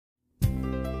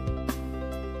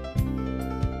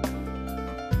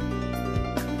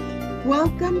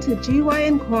Welcome to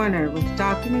GYN Corner with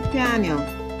Dr. McDaniel,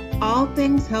 all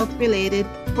things health related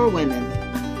for women.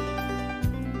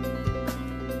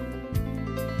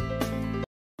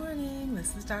 Good morning,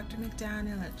 this is Dr.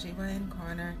 McDaniel at GYN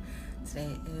Corner.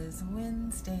 Today is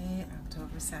Wednesday,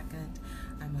 October 2nd.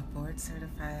 I'm a board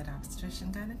certified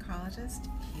obstetrician gynecologist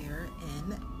here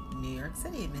in New York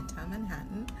City, Midtown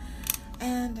Manhattan,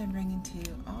 and I'm bringing to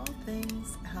you all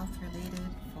things health related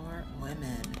for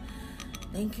women.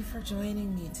 Thank you for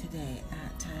joining me today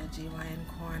at GYN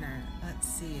Corner. Let's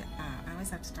see, I always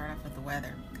have to start off with the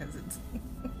weather because it's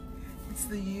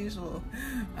the usual,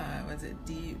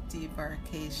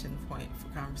 debarkation point for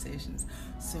conversations.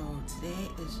 So today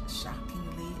is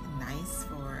shockingly nice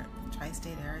for the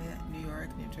tri-state area, New York,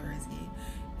 New Jersey.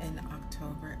 In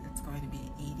October, it's going to be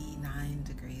 89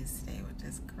 degrees today, which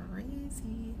is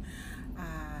crazy.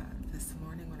 This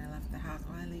morning when I left the house,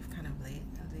 I leave kind of late.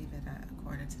 I leave at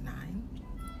 8:45,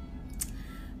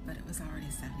 but it was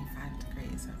already 75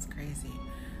 degrees, so it's crazy.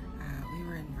 We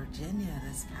were in Virginia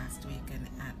this past weekend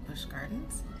at Busch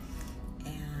Gardens,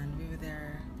 and we were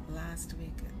there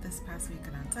this past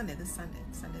weekend on Sunday this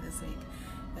week.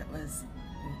 It was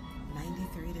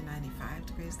 93 to 95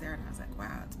 degrees there, and I was like,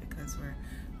 wow, it's because we're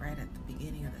right at the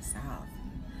beginning of the South.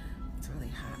 It's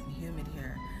really hot and humid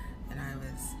here, and I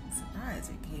was surprised.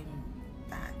 We came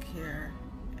back here,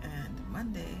 and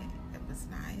Monday it was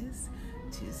nice.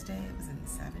 Tuesday it was in the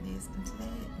 70s, and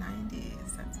today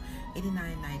 90s. That's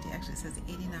 89, 90. Actually, it says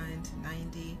 89 to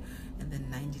 90, and then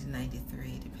 90 to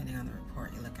 93, depending on the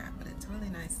report you look at. But it's really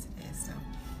nice today, so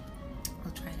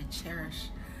we'll try to cherish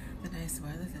the nice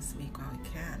weather this week while we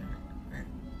can.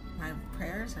 My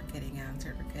prayers are getting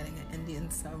answered. We're getting an Indian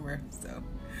summer, so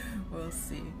we'll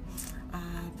see.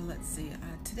 But let's see.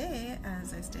 Today,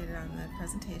 as I stated on the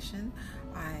presentation,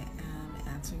 I am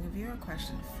answering a viewer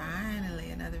question. Finally,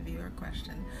 another viewer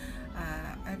question.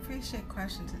 I appreciate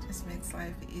questions. It just makes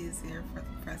life easier for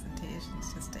the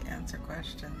presentations, just to answer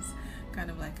questions. Kind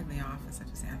of like in the office, I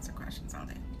just answer questions all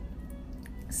day.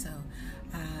 So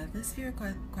this viewer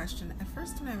question, at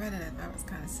first when I read it, I thought it was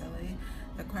kind of silly.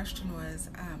 The question was,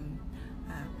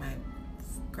 my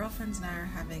girlfriends and I are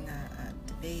having a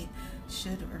debate,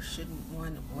 should or shouldn't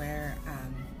one wear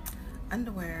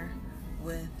underwear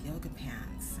with yoga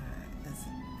pants?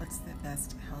 What's the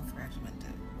best health regimen? To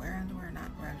wear underwear or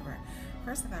not wear underwear?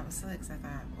 First I thought it was silly because I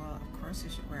thought, well, of course you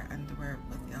should wear underwear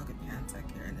with yoga pants. Like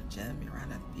you're in a gym, you're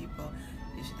around other people,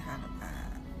 you should have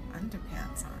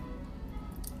underpants on.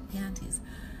 Panties.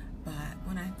 But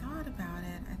when I thought about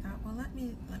it, I thought, well, let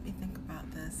me think about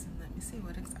this and let me see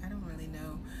I don't really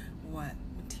know what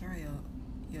material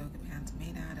yoga pants are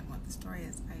made out of, what the story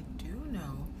is. I do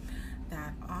know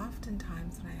that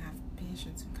oftentimes when I have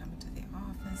patients who come into the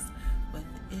office with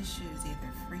issues,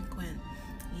 either frequent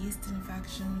yeast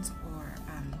infections or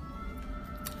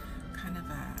kind of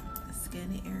a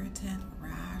skin irritant,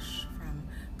 rash from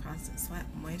constant sweat,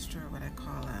 moisture, or what I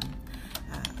call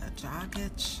a jog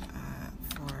itch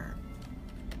for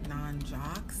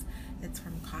non-jogs. It's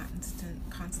from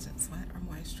constant sweat or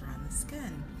moisture on the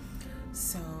skin.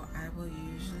 So I will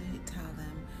usually tell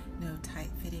them no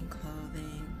tight-fitting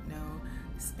clothing, no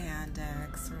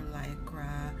spandex or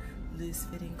lycra,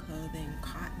 loose-fitting clothing.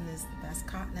 Cotton is the best.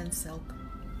 Cotton and silk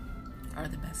are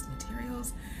the best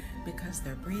materials because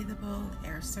they're breathable,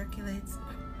 air circulates,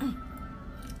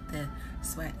 the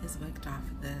sweat is wicked off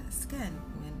the skin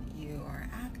when you are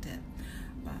active.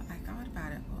 But I thought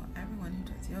about it, well, everyone who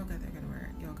does yoga, they're going to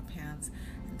wear yoga pants,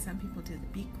 and some people do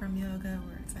the Bikram yoga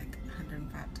where it's like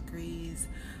 105 degrees,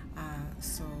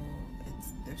 so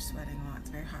they're sweating a lot. It's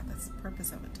very hot. That's the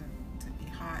purpose of it, to be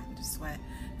hot and to sweat,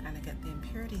 kind of get the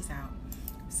impurities out.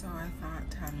 So I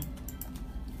thought,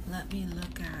 let me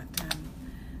look at,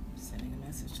 sending a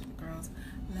message to the girls,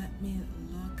 let me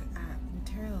look at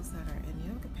materials that are in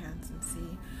yoga pants and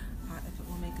see if it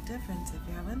will make a difference if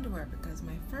you have underwear, because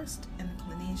my first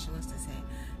inclination was to say,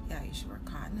 yeah, you should wear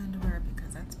cotton underwear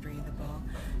because that's breathable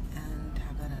and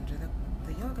have that under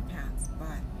the yoga pants.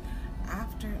 But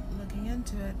after looking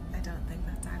into it, I don't think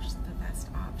that's actually the best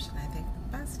option. I think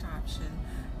the best option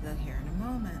you'll hear in a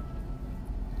moment.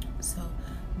 So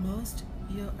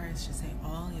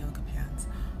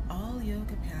all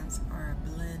yoga pants are a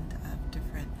blend of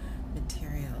different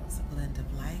materials, a blend of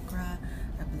lycra,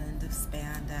 a blend of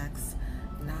spandex,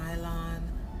 nylon,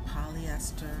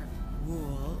 polyester,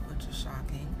 wool, which is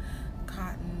shocking,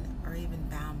 cotton, or even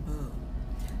bamboo.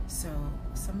 So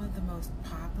some of the most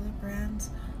popular brands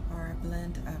are a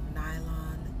blend of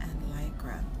nylon and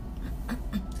lycra.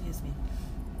 Excuse me.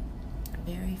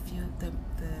 Very few of the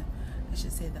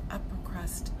upper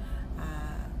crust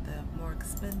The more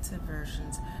expensive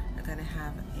versions are going to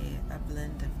have a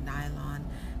blend of nylon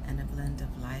and a blend of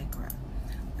lycra.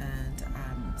 And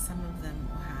some of them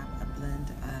will have a blend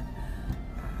of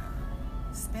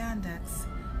spandex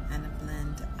and a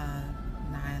blend of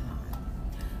nylon.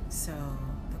 So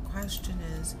the question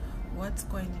is, what's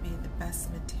going to be the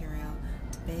best material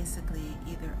to basically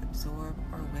either absorb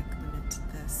or wick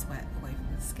the sweat away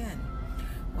from the skin?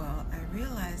 Well, I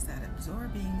realized that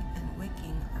absorbing and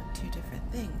wicking are two different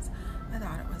things. I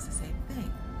thought it was the same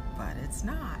thing, but it's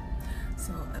not.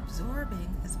 So absorbing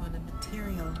is when a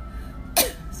material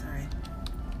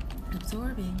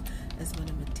absorbing is when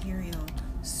a material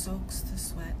soaks the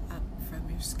sweat up from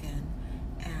your skin,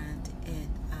 and it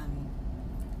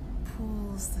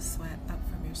pulls the sweat up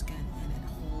from your skin and it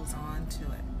holds on to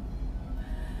it.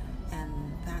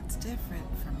 And that's different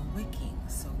from wicking.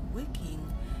 So wicking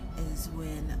is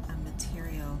when a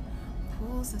material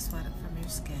pulls the sweat up from your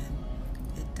skin,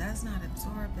 it does not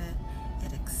absorb it,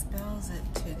 it expels it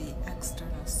to the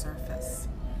external surface.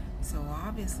 So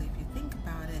obviously, if you think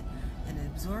about it, an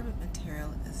absorbent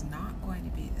material is not going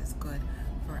to be as good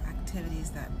for activities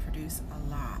that produce a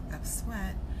lot of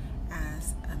sweat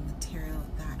as a material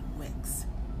that wicks.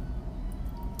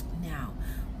 Now,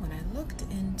 when I looked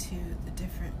into the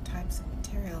different types of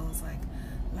materials like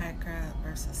lycra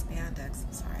versus spandex,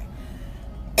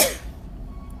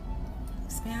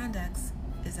 spandex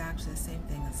is actually the same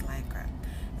thing as lycra,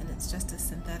 and it's just a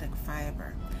synthetic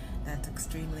fiber that's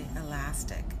extremely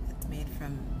elastic. It's made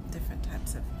from different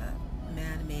types of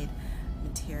man-made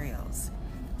materials.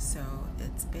 So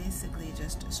it's basically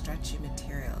just a stretchy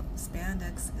material.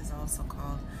 Spandex is also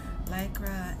called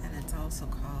lycra, and it's also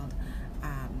called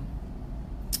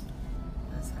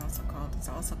it's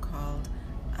also called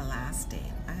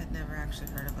elastane. I had never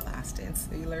actually heard of elastane,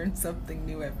 so you learn something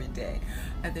new every day.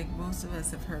 I think most of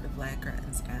us have heard of lycra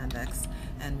and spandex,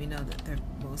 and we know that they're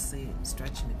mostly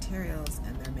stretchy materials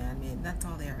and they're man-made. That's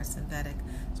all they are, synthetic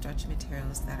stretchy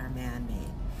materials that are man-made.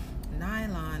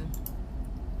 Nylon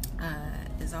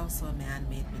is also a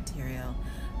man-made material.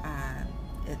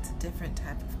 It's a different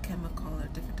type of chemical or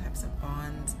different types of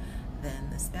bonds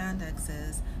than the spandex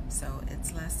is, so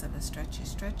it's less of a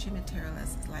stretchy material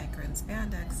as lycra and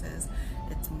spandex is.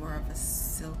 It's more of a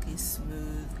silky,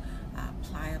 smooth,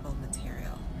 pliable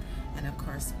material. And of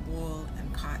course, wool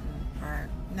and cotton are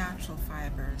natural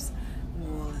fibers.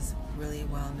 Wool is really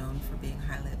well known for being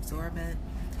highly absorbent.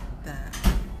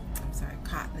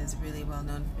 Cotton is really well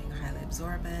known for being highly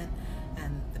absorbent,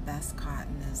 and the best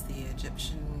cotton is the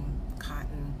Egyptian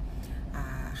cotton,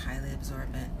 highly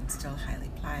absorbent and still highly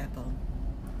pliable.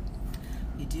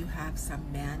 You do have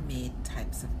some man-made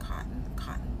types of cotton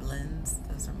blends.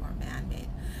 Those are more man-made.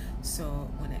 So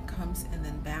when it comes, and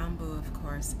then bamboo, of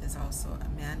course, is also a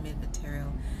man-made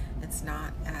material. It's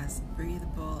not as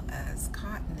breathable as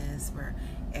cotton is, where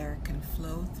air can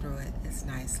flow through it as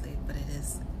nicely, but it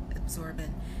is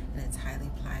absorbent and it's highly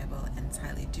pliable and it's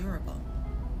highly durable.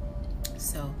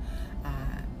 So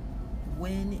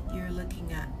when you're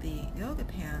looking at the yoga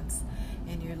pants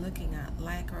and you're looking at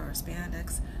lycra or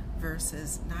spandex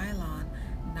versus nylon,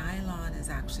 nylon is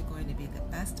actually going to be the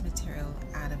best material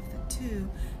out of the two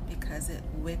because it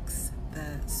wicks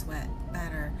the sweat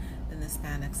better than the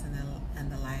spandex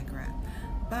and the lycra.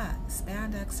 But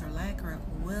spandex or lycra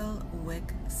will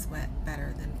wick sweat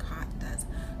better than cotton does.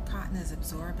 Cotton is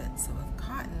absorbent, so with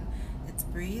cotton, it's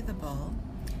breathable.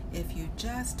 If you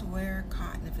just wear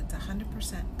cotton, if it's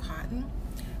 100% cotton,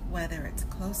 whether it's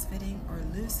close fitting or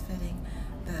loose fitting,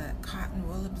 the cotton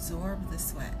will absorb the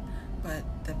sweat. But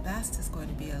the best is going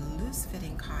to be a loose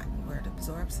fitting cotton where it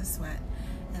absorbs the sweat,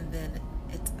 and then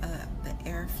the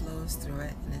air flows through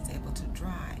it and it's able to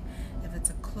dry. If it's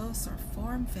a close or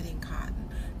form-fitting cotton,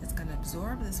 it's going to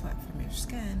absorb the sweat from your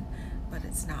skin, but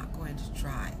it's not going to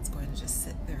dry. It's going to just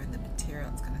sit there in the material.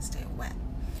 It's going to stay wet.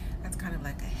 That's kind of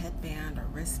like a headband or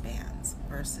wristbands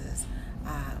versus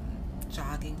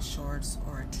jogging shorts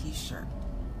or a t-shirt.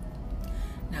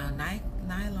 Now,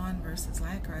 nylon versus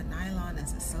lycra. Nylon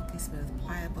is a silky smooth,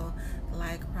 pliable.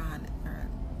 Lycra, or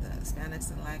the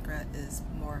spandex and lycra, is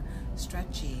more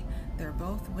stretchy. They're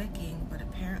both wicking, but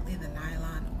apparently the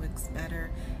nylon wicks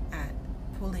better at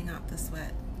pulling out the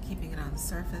sweat, keeping it on the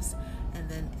surface, and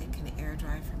then it can air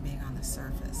dry from being on the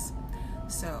surface.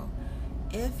 So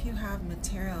if you have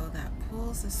material that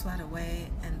pulls the sweat away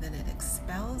and then it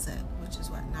expels it, which is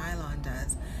what nylon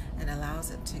does, and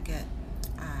allows it to get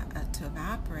to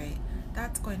evaporate,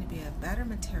 that's going to be a better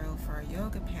material for a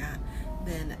yoga pant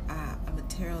than a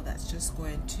material that's just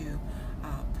going to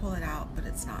pull it out, but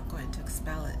it's not going to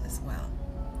expel it as well.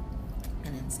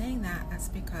 And in saying that, that's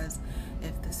because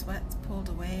if the sweat's pulled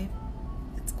away,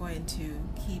 it's going to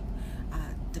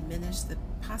diminish the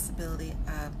possibility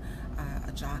of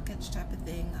a jock itch type of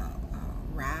thing, a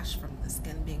rash from the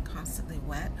skin being constantly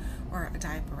wet, or a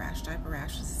diaper rash. Diaper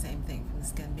rash is the same thing from the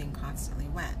skin being constantly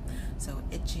wet. So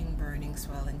itching, burning,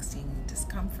 swelling, stinging,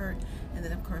 discomfort, and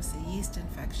then of course a yeast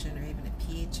infection or even a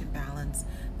pH imbalance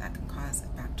that can cause a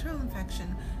bacterial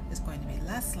infection is going to be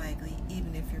less likely,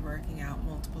 even if you're working out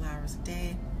multiple hours a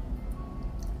day,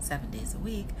 7 days a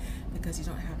week, because you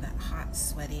don't have that hot,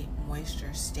 sweaty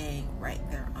moisture staying right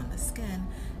there on the skin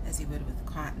as you would with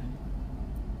cotton.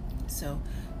 So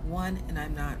one, and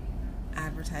I'm not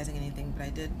advertising anything, but I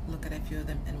did look at a few of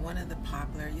them, and one of the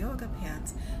popular yoga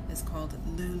pants is called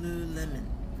Lululemon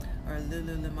or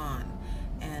Lululemon,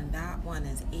 and that one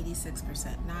is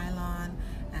 86% nylon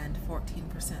and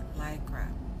 14% lycra.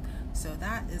 So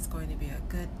that is going to be a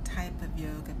good type of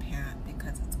yoga pant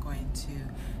because it's going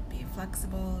to be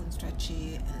flexible and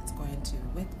stretchy, and it's going to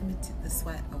wick the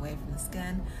sweat away from the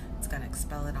skin. It's going to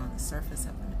expel it on the surface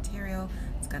of the material.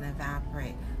 It's going to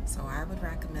evaporate. So I would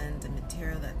recommend a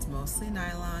material that's mostly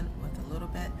nylon with a little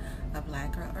bit of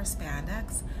lycra or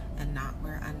spandex, and not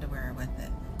wear underwear with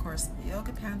it. Of course,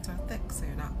 yoga pants are thick, so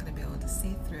you're not going to be able to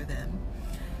see through them,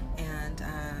 and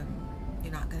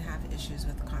you're not going to have issues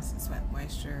with constant sweat,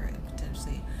 moisture, and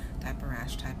potentially diaper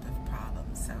rash type of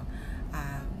problems. So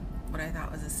what I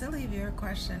thought was a silly viewer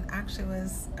question actually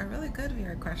was a really good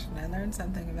viewer question. I learned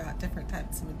something about different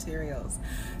types of materials.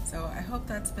 So I hope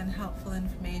that's been helpful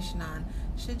information on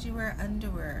should you wear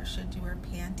underwear, should you wear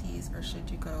panties, or should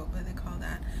you go, what do they call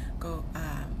that? Go,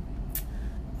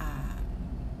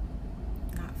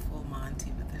 not full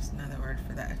Monty, but there's another word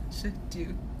for that. Should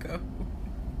you go,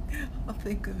 I'll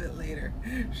think of it later.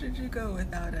 Should you go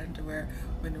without underwear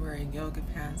when wearing yoga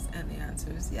pants? And the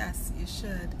answer is yes, you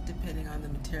should, depending on the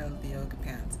material of the yoga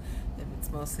pants. If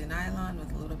it's mostly nylon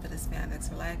with a little bit of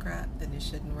spandex or lycra, then you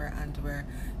shouldn't wear underwear.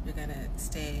 You're going to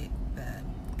stay the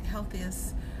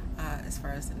healthiest as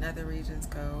far as the nether regions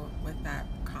go with that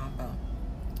combo.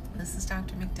 This is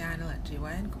Dr. McDaniel at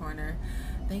GYN Corner.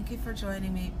 Thank you for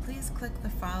joining me. Please click the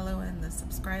follow and the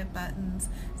subscribe buttons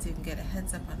so you can get a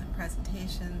heads up on the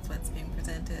presentations, what's being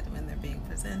presented, when they're being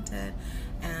presented,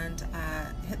 and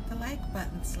hit the like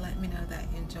buttons to let me know that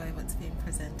you enjoy what's being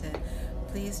presented.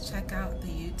 Please check out the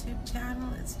YouTube channel.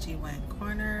 It's GYN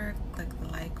Corner. Click the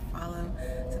like, follow,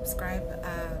 subscribe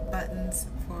buttons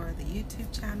for the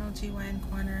YouTube channel, GYN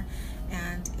Corner.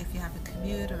 And if you have a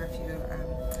commute, or if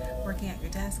you're working at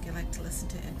your desk, you like to listen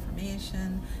to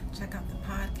information, check out the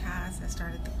podcast. I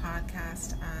started the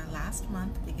podcast last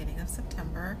month, beginning of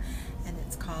September, and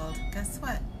it's called, guess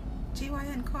what?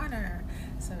 GYN Corner.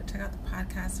 So check out the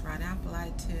podcast. We're on Apple,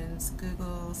 iTunes,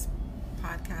 Google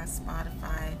Podcast,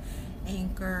 Spotify,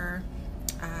 Anchor.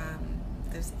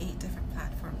 There's 8 different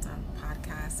platforms on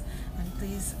podcasts, and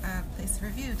please place a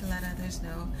review to let others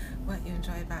know what you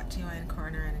enjoy about GYN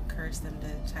Corner, and encourage them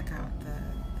to check out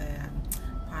the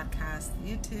podcast,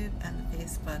 the YouTube, and the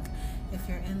Facebook. If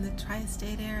you're in the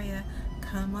tri-state area,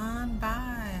 come on by.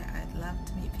 I'd love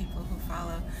to meet people who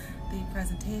follow the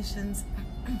presentations.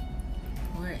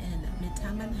 We're in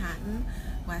Midtown Manhattan,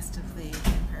 west of the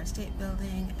Empire State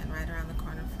Building, and right around the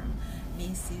corner from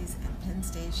Macy's and Penn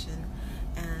Station.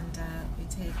 And we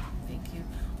take,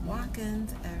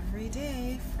 walk-ins every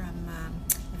day from,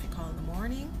 if you call in the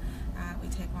morning, we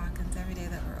take walk-ins every day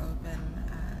that we're open.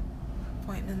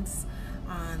 Appointments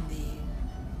on the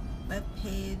web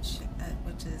page,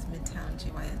 which is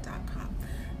midtowngyn.com.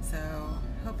 So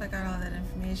hope I got all that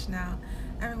information out.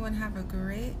 Everyone have a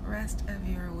great rest of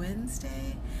your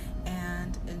Wednesday,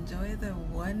 and enjoy the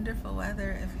wonderful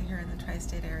weather if you're here in the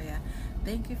tri-state area.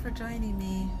 Thank you for joining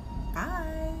me.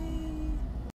 Bye.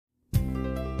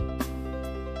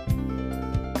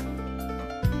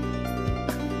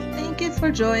 Thank you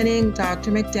for joining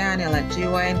Dr. McDaniel at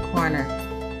GYN Corner,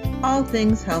 all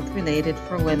things health related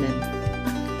for women.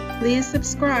 Please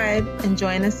subscribe and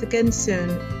join us again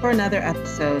soon for another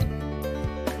episode.